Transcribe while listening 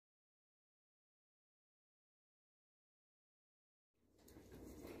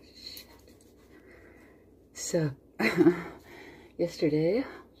So, yesterday,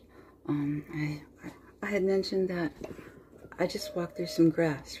 I had mentioned that I just walked through some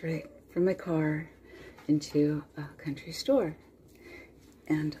grass, right, from my car into a country store,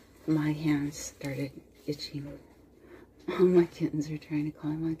 and my hands started itching. All my kittens are trying to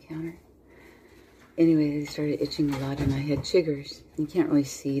climb on the counter. Anyway, they started itching a lot, and I had chiggers. You can't really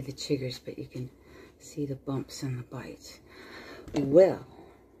see the chiggers, but you can see the bumps and the bites. Well,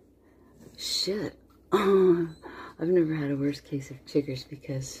 shit. I've never had a worse case of chiggers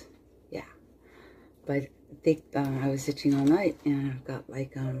because, yeah. But I was itching all night, and I've got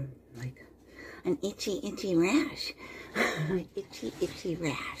like an itchy rash. itchy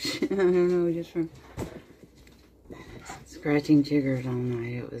rash. I don't know, just from scratching chiggers all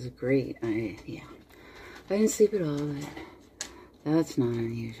night. It was great. Yeah. I didn't sleep at all, but that's not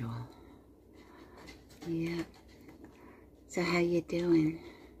unusual. Yeah. So how you doing?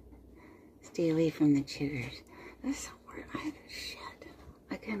 Stay away from the chiggers. That's so weird. Shit.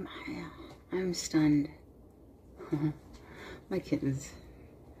 I'm stunned. My kittens.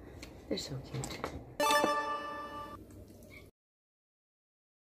 They're so cute.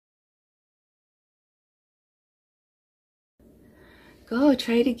 Go,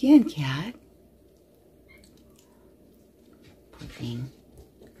 try it again, cat. Poor thing.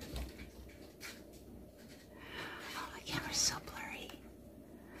 Oh, my camera's so blurry.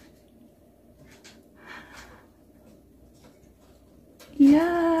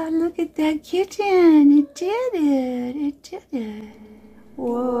 Yeah, look at that kitten. It did it. It did it.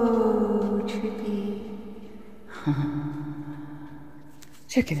 Whoa, trippy.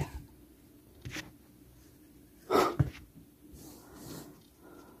 Check it out.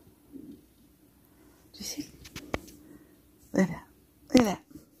 Do you see? Look at that. Look at that.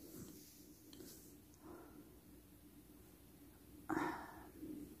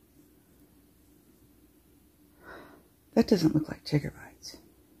 That doesn't look like chigger bites.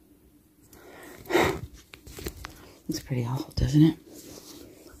 It's pretty awful, doesn't it?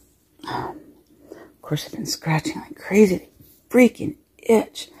 Of course, I've been scratching like crazy. They freaking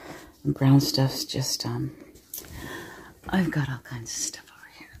itch. And brown stuff's just, I've got all kinds of stuff over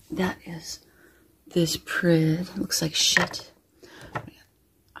here. That is this Prid. It looks like shit. I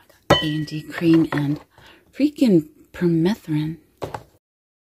got A&D cream and freaking permethrin.